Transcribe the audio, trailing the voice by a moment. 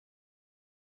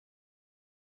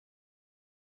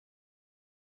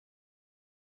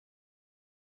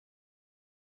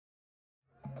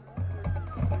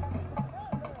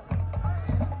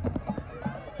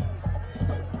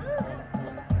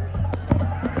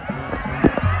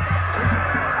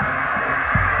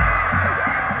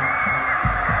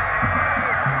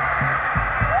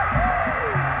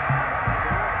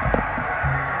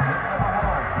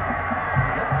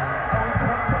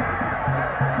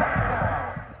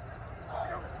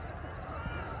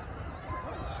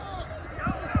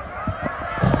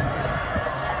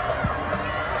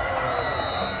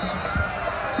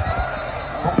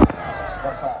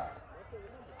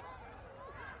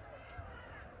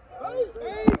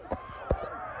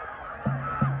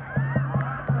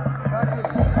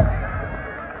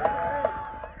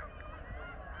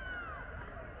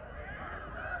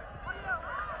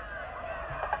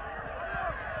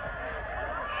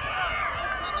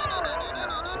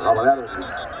Robert Adams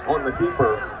on the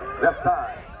keeper, left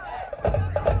side.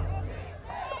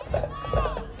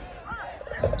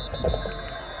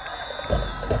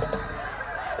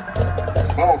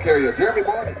 Ball carrier, Jeremy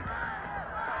Barney.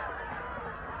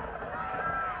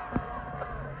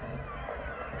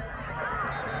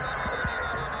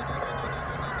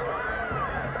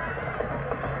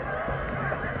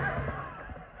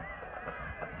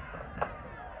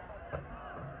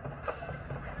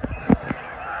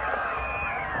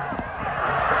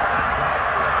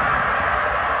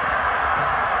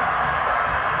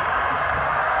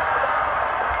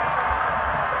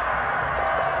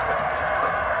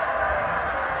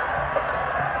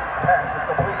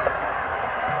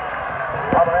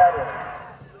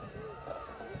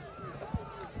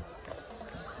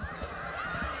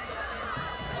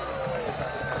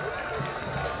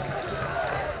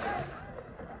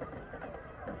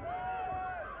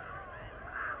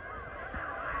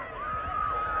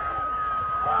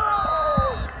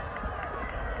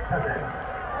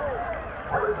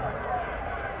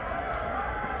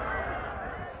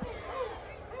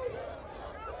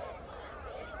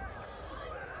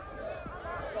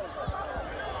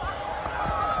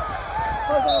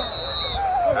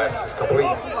 Pass is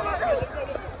complete.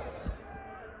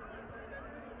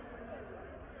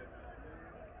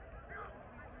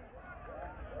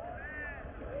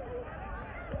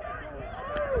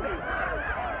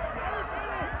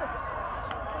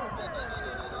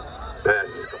 Pass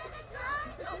is complete.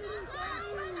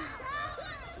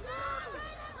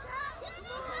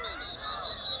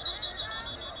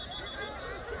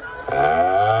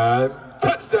 And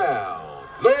touchdown,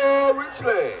 Lower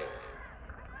Richland.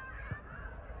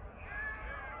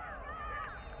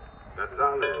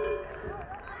 Gonzalez.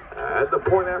 And the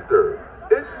point after.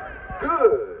 It's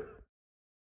good.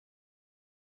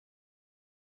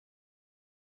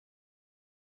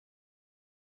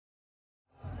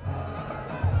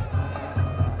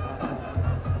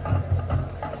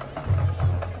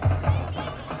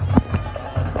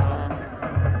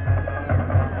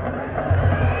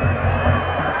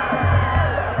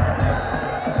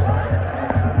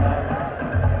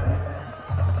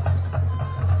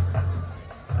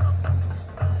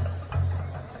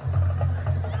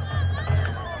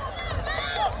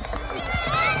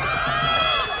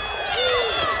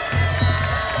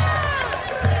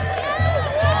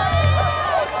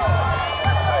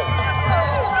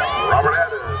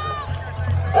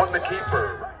 On the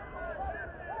keeper.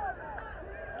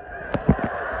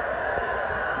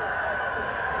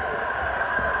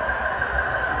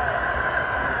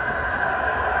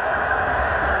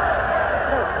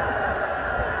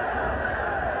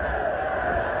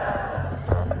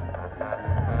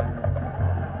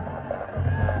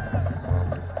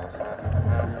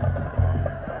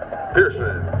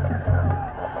 Pearson.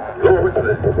 Lower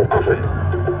Richland. Offense.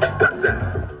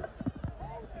 Touchdown.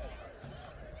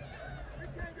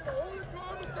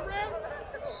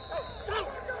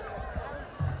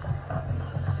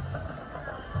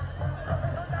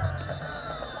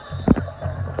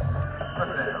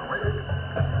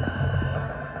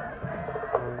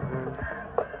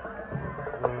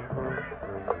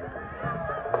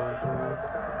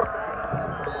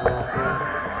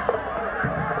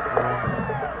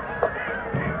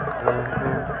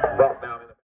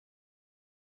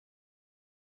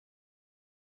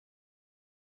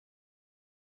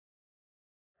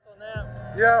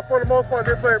 Yeah, for the most part,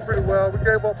 they played pretty well. We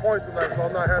gave up points tonight, so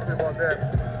I'm not happy about that.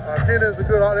 Keenan is they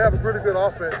have a really good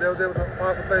offense. They was able to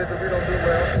find some things that we don't do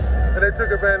well, and they took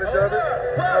advantage of it.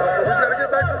 So we got to get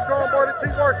back to the drawing board and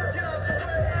keep working.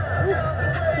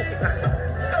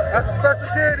 That's a special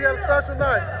kid. He had a special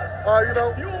night.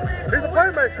 He's a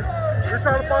playmaker. We're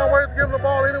trying to find ways to give him the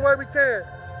ball any way we can.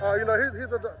 He's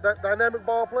a dynamic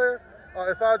ball player.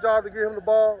 It's our job to give him the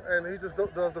ball, and he just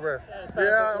does the rest.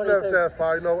 Yeah, I'm never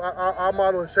satisfied. Our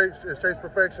motto is chase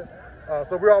perfection.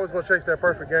 So we're always going to chase that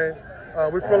perfect game.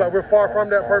 We feel like we're far from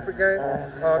that perfect game.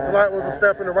 Tonight was a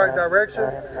step in the right direction.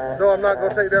 Though I'm not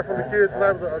going to take that from the kids.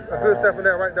 Tonight was a good step in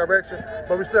that right direction,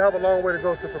 but we still have a long way to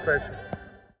go to perfection.